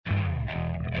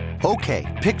Okay,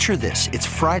 picture this. It's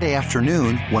Friday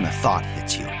afternoon when a thought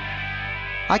hits you.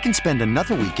 I can spend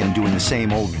another weekend doing the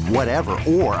same old whatever,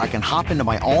 or I can hop into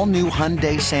my all-new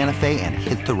Hyundai Santa Fe and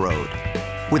hit the road.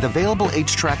 With available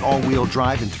H-Track all-wheel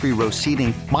drive and 3-row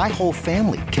seating, my whole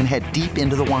family can head deep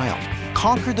into the wild.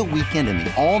 Conquer the weekend in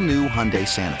the all-new Hyundai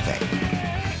Santa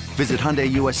Fe. Visit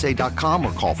HyundaiUSA.com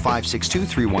or call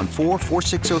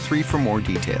 562-314-4603 for more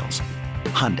details.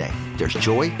 Hyundai, there's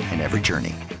joy in every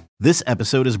journey. This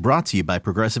episode is brought to you by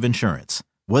Progressive Insurance.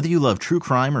 Whether you love true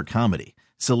crime or comedy,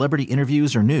 celebrity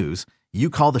interviews or news, you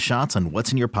call the shots on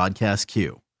what's in your podcast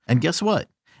queue. And guess what?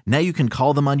 Now you can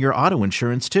call them on your auto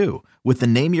insurance too with the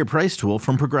Name Your Price tool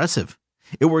from Progressive.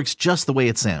 It works just the way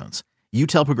it sounds. You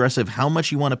tell Progressive how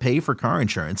much you want to pay for car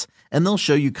insurance, and they'll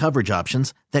show you coverage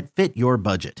options that fit your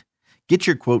budget. Get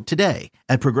your quote today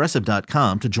at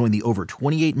Progressive.com to join the over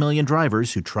 28 million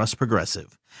drivers who trust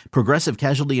Progressive. Progressive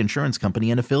Casualty Insurance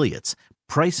Company and Affiliates.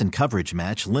 Price and coverage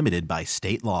match limited by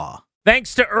state law.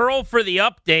 Thanks to Earl for the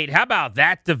update. How about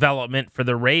that development for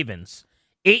the Ravens?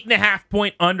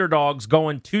 8.5-point underdogs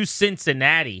going to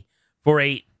Cincinnati for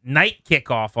a night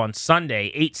kickoff on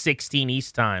Sunday, 8:16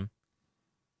 East time.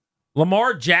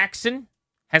 Lamar Jackson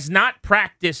has not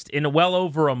practiced in well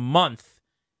over a month.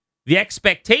 The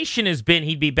expectation has been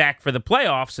he'd be back for the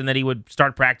playoffs and that he would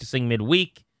start practicing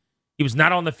midweek. He was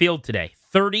not on the field today.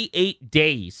 38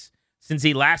 days since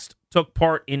he last took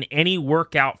part in any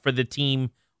workout for the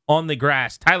team on the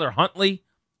grass. Tyler Huntley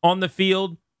on the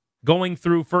field, going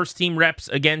through first-team reps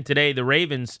again today. The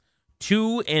Ravens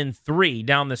 2-3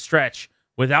 down the stretch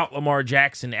without Lamar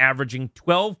Jackson, averaging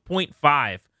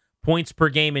 12.5 points per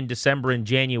game in December and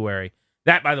January.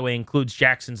 That, by the way, includes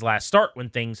Jackson's last start when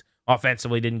things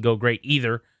offensively didn't go great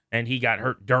either, and he got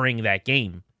hurt during that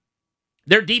game.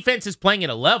 Their defense is playing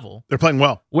at a level. They're playing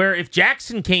well. Where if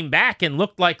Jackson came back and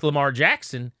looked like Lamar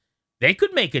Jackson, they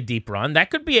could make a deep run.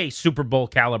 That could be a Super Bowl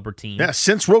caliber team. Yeah,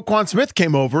 since Roquan Smith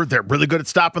came over, they're really good at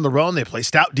stopping the run. They play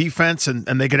stout defense, and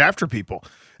they get after people.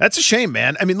 That's a shame,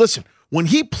 man. I mean, listen, when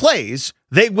he plays,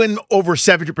 they win over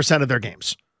 70% of their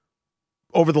games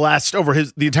over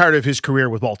the entirety of his career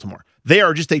with Baltimore. They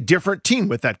are just a different team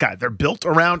with that guy. They're built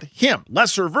around him.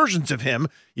 Lesser versions of him.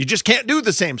 You just can't do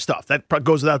the same stuff. That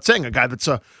goes without saying, a guy that's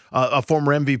a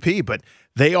former MVP, but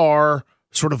they are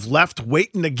sort of left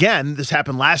waiting again. This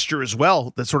happened last year as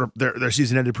well, that sort of their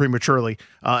season ended prematurely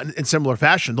in similar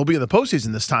fashion. They'll be in the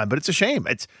postseason this time, but it's a shame.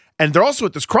 And they're also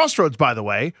at this crossroads, by the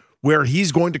way, where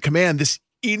he's going to command this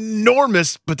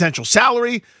enormous potential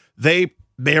salary. They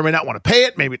may or may not want to pay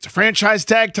it. Maybe it's a franchise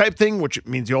tag type thing, which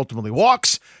means he ultimately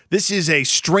walks. This is a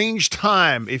strange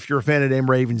time if you're a fan of name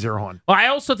Ravens Zerhan. Well, I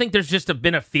also think there's just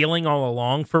been a feeling all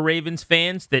along for Ravens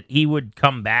fans that he would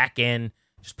come back and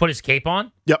just put his cape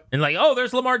on. Yep. And like, oh,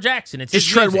 there's Lamar Jackson. It's just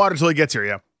tread water until he gets here,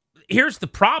 yeah. Here's the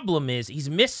problem is he's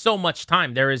missed so much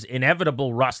time. There is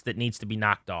inevitable rust that needs to be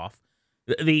knocked off.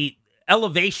 The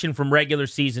elevation from regular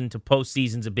season to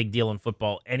postseason is a big deal in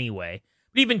football anyway.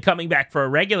 But even coming back for a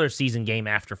regular season game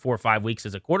after 4 or 5 weeks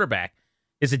as a quarterback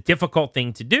is a difficult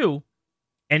thing to do.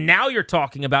 And now you're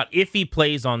talking about if he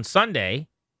plays on Sunday,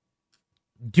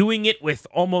 doing it with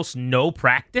almost no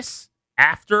practice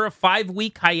after a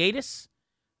 5-week hiatus.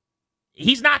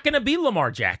 He's not going to be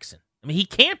Lamar Jackson. I mean, he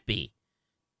can't be.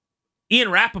 Ian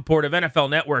Rappaport of NFL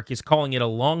Network is calling it a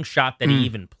long shot that he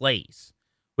even plays,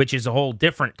 which is a whole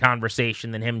different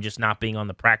conversation than him just not being on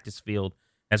the practice field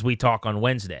as we talk on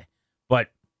Wednesday. But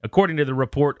according to the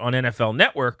report on NFL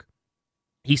Network,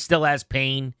 he still has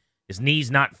pain. His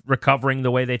knee's not recovering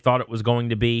the way they thought it was going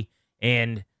to be.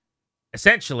 And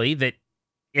essentially that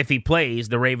if he plays,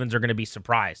 the Ravens are going to be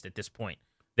surprised at this point.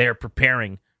 They're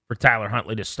preparing for Tyler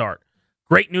Huntley to start.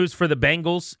 Great news for the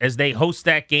Bengals as they host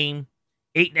that game.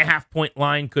 8.5-point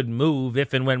line could move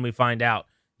if and when we find out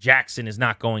Jackson is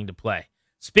not going to play.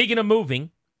 Speaking of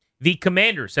moving, the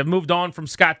Commanders have moved on from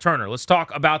Scott Turner. Let's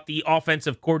talk about the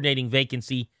offensive coordinating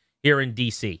vacancy here in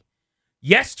D.C.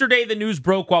 Yesterday, the news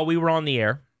broke while we were on the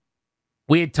air.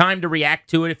 We had time to react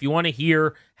to it. If you want to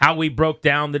hear how we broke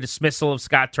down the dismissal of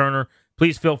Scott Turner,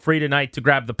 please feel free tonight to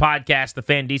grab the podcast,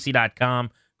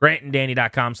 thefandc.com,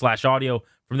 grantanddanny.com/audio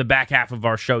from the back half of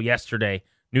our show yesterday.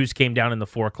 News came down in the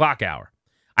 4 o'clock hour.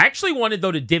 I actually wanted,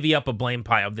 though, to divvy up a blame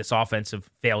pile of this offensive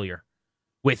failure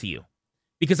with you.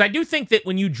 Because I do think that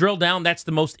when you drill down, that's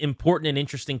the most important and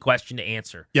interesting question to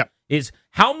answer. Yeah. Is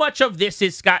how much of this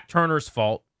is Scott Turner's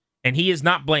fault, and he is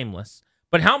not blameless,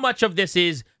 but how much of this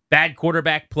is bad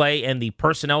quarterback play and the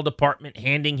personnel department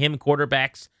handing him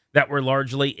quarterbacks that were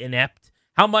largely inept?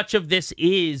 How much of this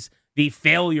is the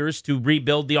failures to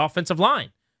rebuild the offensive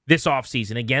line this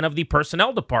offseason, again, of the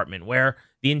personnel department, where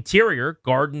the interior,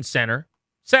 guard and center,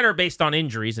 Center based on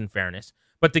injuries, in fairness.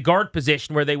 But the guard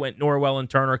position where they went Norwell and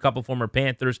Turner, a couple former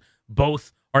Panthers,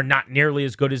 both are not nearly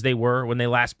as good as they were when they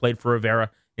last played for Rivera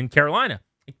in Carolina.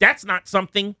 That's not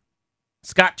something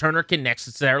Scott Turner can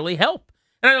necessarily help.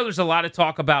 And I know there's a lot of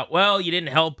talk about, well, you didn't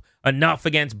help enough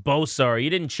against Bosa, or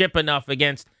you didn't chip enough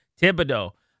against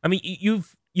Thibodeau. I mean,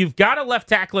 you've got a left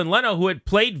tackle in Leno who had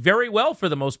played very well for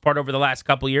the most part over the last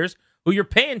couple of years, who you're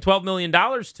paying $12 million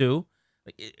to.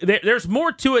 There's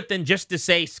more to it than just to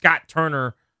say Scott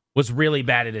Turner was really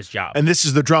bad at his job. And this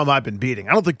is the drum I've been beating.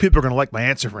 I don't think people are going to like my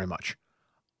answer very much.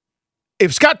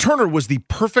 If Scott Turner was the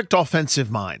perfect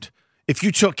offensive mind, if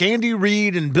you took Andy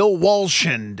Reid and Bill Walsh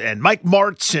and Mike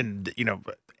Martz and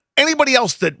anybody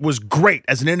else that was great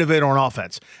as an innovator on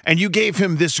offense, and you gave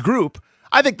him this group,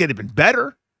 I think they'd have been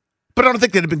better, but I don't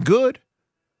think they'd have been good.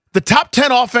 The top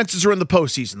 10 offenses are in the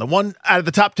postseason. The one out of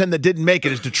the top 10 that didn't make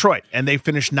it is Detroit, and they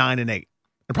finished 9-8. They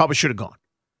probably should have gone.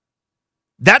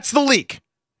 That's the league.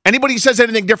 Anybody who says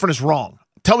anything different is wrong.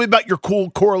 Tell me about your cool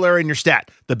corollary and your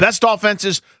stat. The best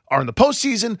offenses are in the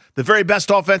postseason. The very best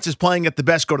offenses playing at the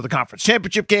best go to the conference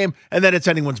championship game, and then it's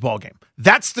anyone's ball game.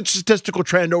 That's the statistical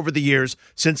trend over the years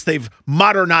since they've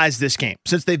modernized this game,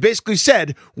 since they've basically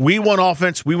said, we want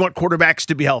offense, we want quarterbacks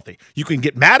to be healthy. You can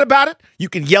get mad about it. You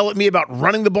can yell at me about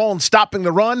running the ball and stopping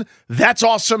the run. That's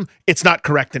awesome. It's not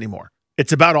correct anymore.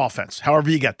 It's about offense,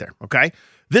 however you get there, okay?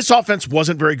 This offense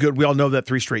wasn't very good. We all know that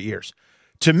 3 straight years.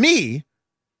 To me,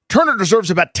 Turner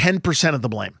deserves about 10% of the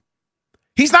blame.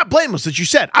 He's not blameless, as you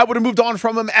said. I would have moved on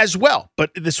from him as well, but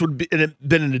this would have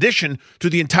been in addition to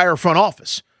the entire front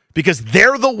office, because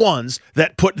they're the ones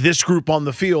that put this group on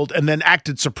the field and then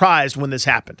acted surprised when this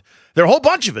happened. There are a whole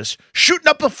bunch of us shooting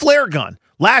up a flare gun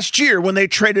last year when they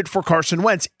traded for Carson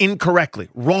Wentz incorrectly,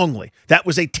 wrongly. That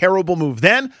was a terrible move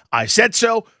then. I said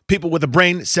so. People with a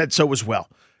brain said so as well.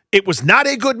 It was not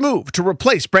a good move to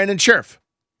replace Brandon Sheriff.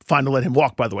 Fine to let him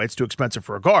walk, by the way. It's too expensive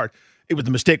for a guard.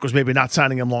 The mistake was maybe not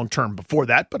signing him long-term before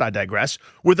that, but I digress,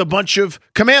 with a bunch of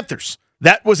Comanthers.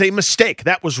 That was a mistake.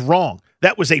 That was wrong.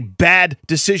 That was a bad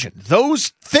decision. Those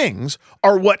things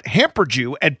are what hampered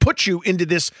you and put you into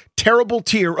this terrible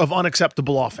tier of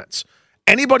unacceptable offense.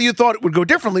 Anybody who thought it would go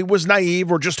differently was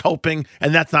naive or just hoping,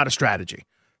 and that's not a strategy.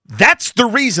 That's the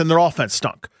reason their offense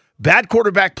stunk. Bad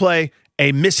quarterback play,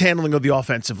 a mishandling of the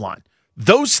offensive line.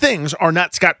 Those things are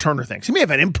not Scott Turner things. He may have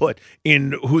had input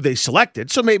in who they selected,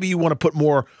 so maybe you want to put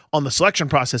more on the selection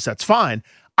process. That's fine.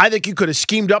 I think you could have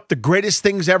schemed up the greatest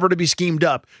things ever to be schemed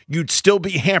up. You'd still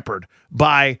be hampered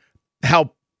by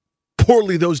how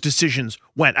poorly those decisions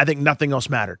went. I think nothing else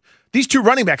mattered. These 2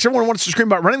 running backs, everyone wants to scream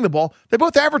about running the ball. They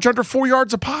both average under 4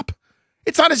 yards a pop.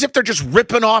 It's not as if they're just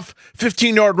ripping off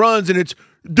 15-yard runs and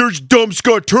there's dumb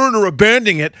Scott Turner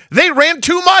abandoning it. They ran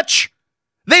too much.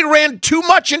 They ran too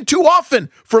much and too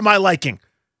often for my liking.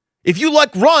 If you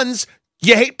like runs,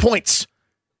 you hate points.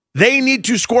 They need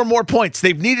to score more points.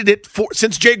 They've needed it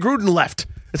since Jay Gruden left,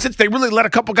 and since they really let a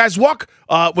couple guys walk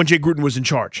when Jay Gruden was in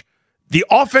charge. The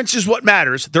offense is what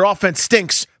matters. Their offense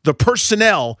stinks. The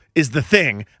personnel is the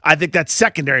thing. I think that's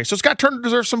secondary. So Scott Turner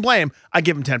deserves some blame. I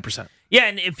give him 10%. Yeah,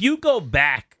 and if you go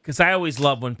back, because I always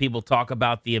love when people talk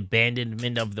about the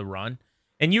abandonment of the run,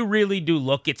 and you really do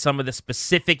look at some of the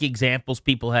specific examples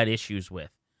people had issues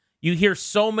with. You hear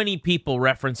so many people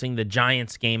referencing the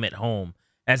Giants game at home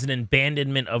as an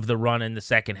abandonment of the run in the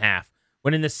second half,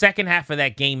 when in the second half of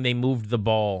that game, they moved the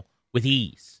ball with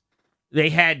ease. They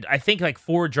had, I think, like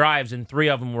 4 drives, and 3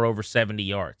 of them were over 70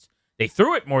 yards. They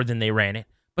threw it more than they ran it,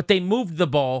 but they moved the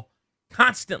ball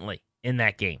constantly in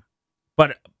that game.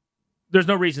 But there's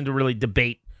no reason to really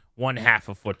debate one half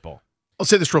of football. I'll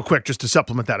say this real quick just to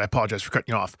supplement that. I apologize for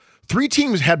cutting you off. 3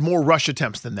 teams had more rush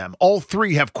attempts than them. All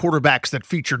 3 have quarterbacks that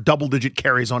feature double-digit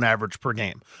carries on average per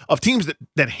game. Of teams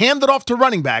that handed off to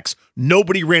running backs,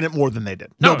 nobody ran it more than they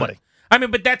did. Nobody. I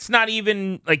mean, but that's not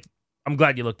even, like, I'm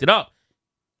glad you looked it up.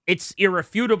 It's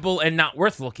irrefutable and not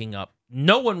worth looking up.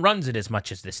 No one runs it as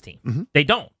much as this team. Mm-hmm. They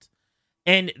don't.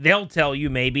 And they'll tell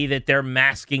you maybe that they're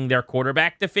masking their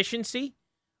quarterback deficiency,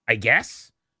 I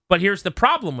guess. But here's the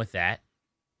problem with that.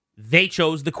 They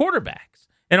chose the quarterbacks.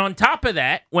 And on top of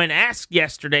that, when asked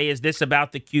yesterday, is this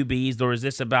about the QBs or is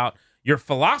this about your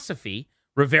philosophy,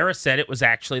 Rivera said it was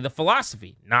actually the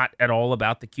philosophy, not at all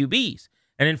about the QBs.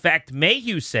 And in fact,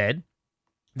 Mayhew said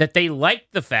that they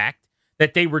liked the fact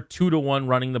that they were 2-1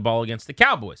 running the ball against the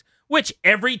Cowboys, which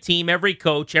every team, every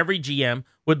coach, every GM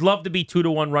would love to be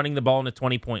 2-1 running the ball in a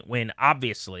 20-point win,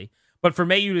 obviously. But for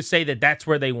Mayhew to say that that's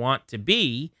where they want to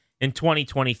be in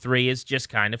 2023 is just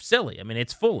kind of silly. I mean,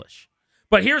 it's foolish.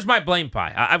 But here's my blame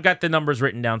pie. I've got the numbers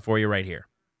written down for you right here.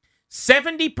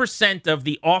 70% of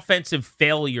the offensive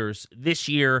failures this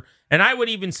year, and I would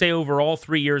even say over all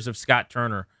 3 years of Scott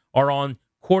Turner, are on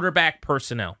quarterback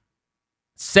personnel.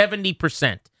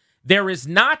 70%. There is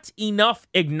not enough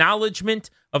acknowledgement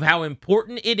of how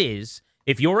important it is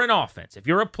if you're an offense, if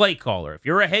you're a play caller, if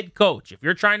you're a head coach, if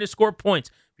you're trying to score points,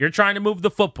 if you're trying to move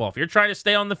the football, if you're trying to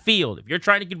stay on the field, if you're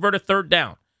trying to convert a third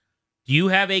down. Do you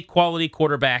have a quality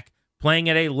quarterback playing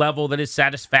at a level that is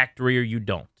satisfactory, or you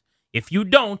don't? If you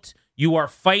don't, you are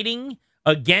fighting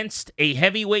against a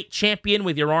heavyweight champion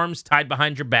with your arms tied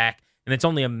behind your back, and it's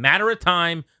only a matter of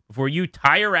time before you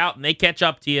tire out and they catch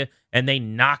up to you and they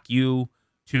knock you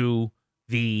to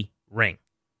the ring.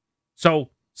 So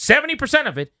 70%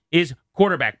 of it is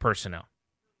quarterback personnel.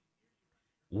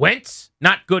 Wentz,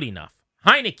 not good enough.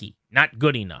 Heineke, not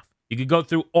good enough. You could go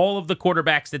through all of the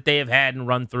quarterbacks that they have had and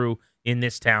run through in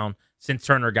this town since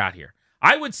Turner got here.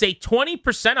 I would say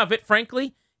 20% of it,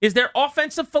 frankly, is their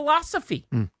offensive philosophy.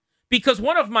 Because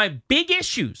one of my big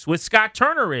issues with Scott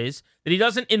Turner is that he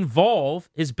doesn't involve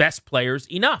his best players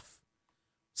enough.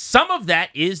 Some of that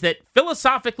is that,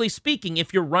 philosophically speaking,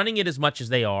 if you're running it as much as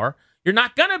they are, you're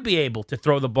not going to be able to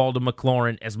throw the ball to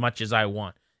McLaurin as much as I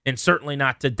want, and certainly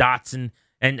not to Dotson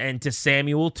and to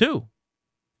Samuel too.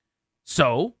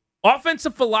 So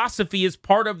offensive philosophy is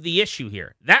part of the issue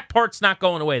here. That part's not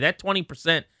going away. That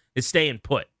 20% is staying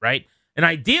put, right? And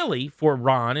ideally for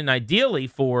Ron and ideally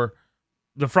for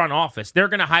the front office, they're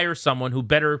going to hire someone who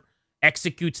better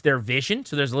executes their vision,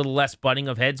 so there's a little less butting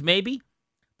of heads maybe.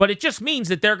 But it just means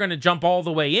that they're going to jump all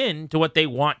the way in to what they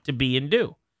want to be and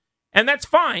do. And that's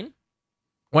fine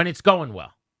when it's going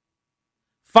well.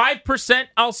 5%,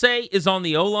 I'll say, is on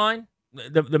the O-line.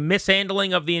 The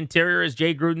mishandling of the interior, as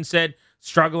Jay Gruden said,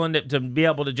 struggling to be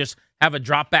able to just have a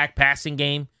drop-back passing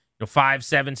game,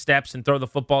 5-7 steps and throw the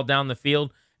football down the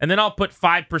field. And then I'll put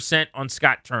 5% on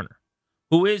Scott Turner,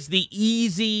 who is the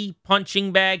easy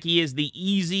punching bag. He is the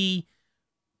easy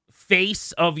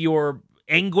face of your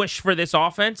anguish for this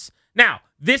offense. Now,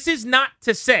 this is not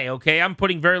to say, okay, I'm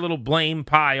putting very little blame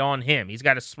pie on him. He's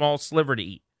got a small sliver to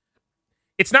eat.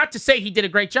 It's not to say he did a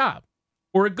great job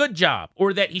or a good job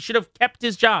or that he should have kept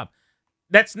his job.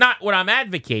 That's not what I'm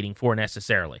advocating for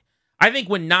necessarily. I think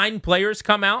when 9 players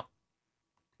come out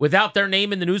without their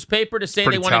name in the newspaper to say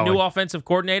they want a new offensive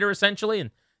coordinator, essentially,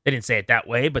 and they didn't say it that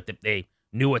way, but they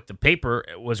knew what the paper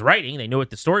was writing. They knew what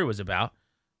the story was about.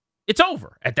 It's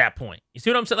over at that point. You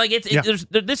see what I'm saying? Like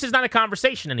this is not a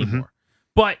conversation anymore.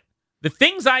 But the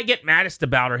things I get maddest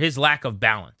about are his lack of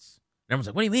balance. And everyone's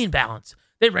like, what do you mean balance?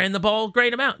 They ran the ball a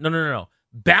great amount. No.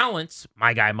 Balance,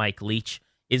 my guy Mike Leach,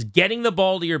 is getting the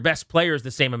ball to your best players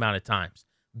the same amount of times.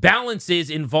 Balance is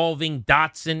involving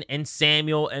Dotson and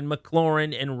Samuel and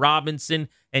McLaurin and Robinson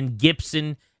and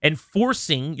Gibson and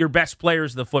forcing your best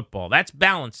players the football. That's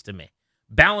balance to me.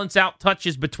 Balance out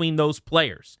touches between those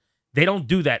players. They don't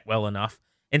do that well enough.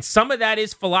 And some of that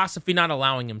is philosophy not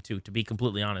allowing him to be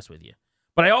completely honest with you.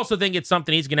 But I also think it's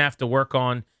something he's going to have to work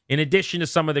on, in addition to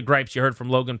some of the gripes you heard from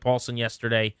Logan Paulson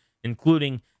yesterday,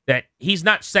 including that he's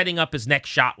not setting up his next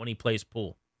shot when he plays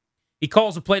pool. He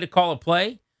calls a play to call a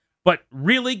play, but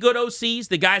really good OCs,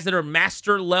 the guys that are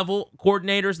master-level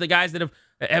coordinators, the guys that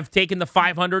have taken the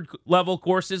 500-level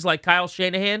courses like Kyle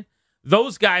Shanahan,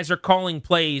 those guys are calling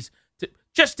plays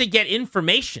just to get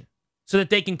information so that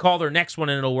they can call their next one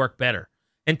and it'll work better.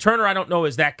 And Turner, I don't know,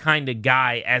 is that kind of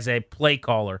guy as a play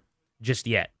caller just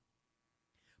yet.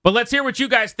 But let's hear what you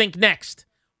guys think next.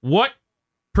 What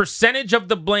percentage of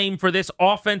the blame for this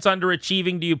offense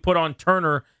underachieving do you put on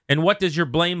Turner, and what does your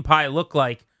blame pie look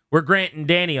like? We're Grant and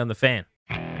Danny on The Fan.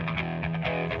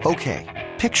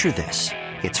 Okay, picture this.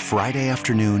 It's Friday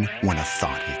afternoon when a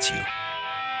thought hits you.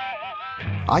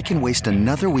 I can waste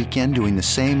another weekend doing the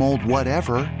same old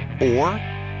whatever, or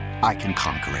I can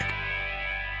conquer it.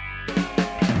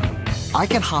 I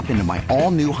can hop into my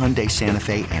all-new Hyundai Santa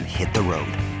Fe and hit the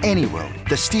road. Any road.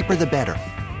 The steeper, the better.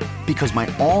 Because my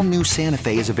all-new Santa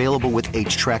Fe is available with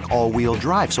H-Track all-wheel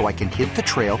drive, so I can hit the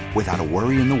trail without a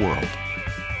worry in the world.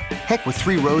 Heck, with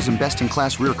 3 rows and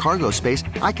best-in-class rear cargo space,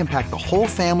 I can pack the whole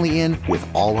family in with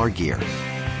all our gear.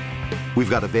 We've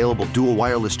got available dual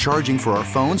wireless charging for our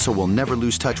phones, so we'll never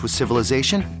lose touch with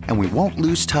civilization, and we won't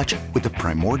lose touch with the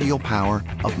primordial power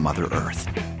of Mother Earth.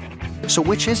 So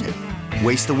which is it?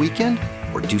 Waste the weekend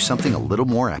or do something a little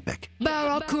more epic?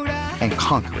 And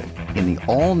conquer it in the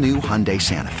all-new Hyundai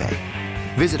Santa Fe.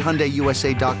 Visit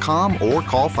HyundaiUSA.com or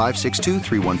call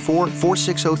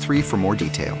 562-314-4603 for more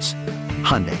details.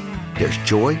 Hyundai, there's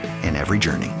joy in every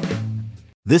journey.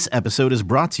 This episode is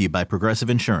brought to you by Progressive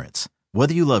Insurance.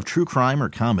 Whether you love true crime or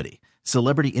comedy,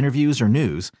 celebrity interviews or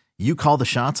news, you call the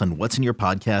shots on what's in your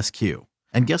podcast queue.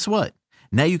 And guess what?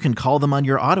 Now you can call them on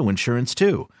your auto insurance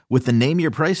too with the Name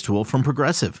Your Price tool from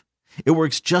Progressive. It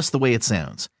works just the way it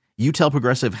sounds. You tell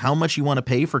Progressive how much you want to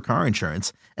pay for car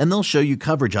insurance, and they'll show you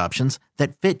coverage options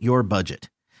that fit your budget.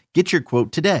 Get your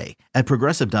quote today at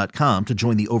Progressive.com to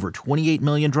join the over 28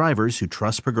 million drivers who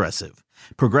trust Progressive.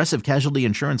 Progressive Casualty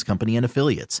Insurance Company and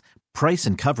Affiliates. Price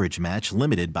and coverage match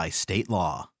limited by state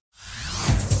law.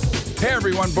 Hey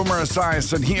everyone, Boomer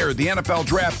Esiason here. The NFL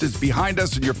Draft is behind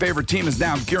us and your favorite team is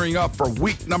now gearing up for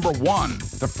week number 1.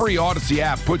 The free Odyssey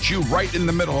app puts you right in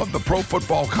the middle of the pro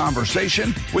football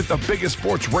conversation with the biggest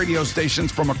sports radio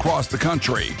stations from across the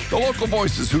country. The local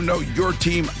voices who know your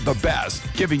team the best,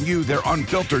 giving you their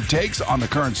unfiltered takes on the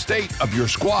current state of your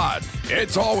squad.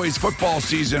 It's always football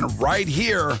season right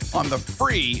here on the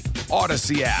free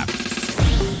Odyssey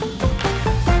app.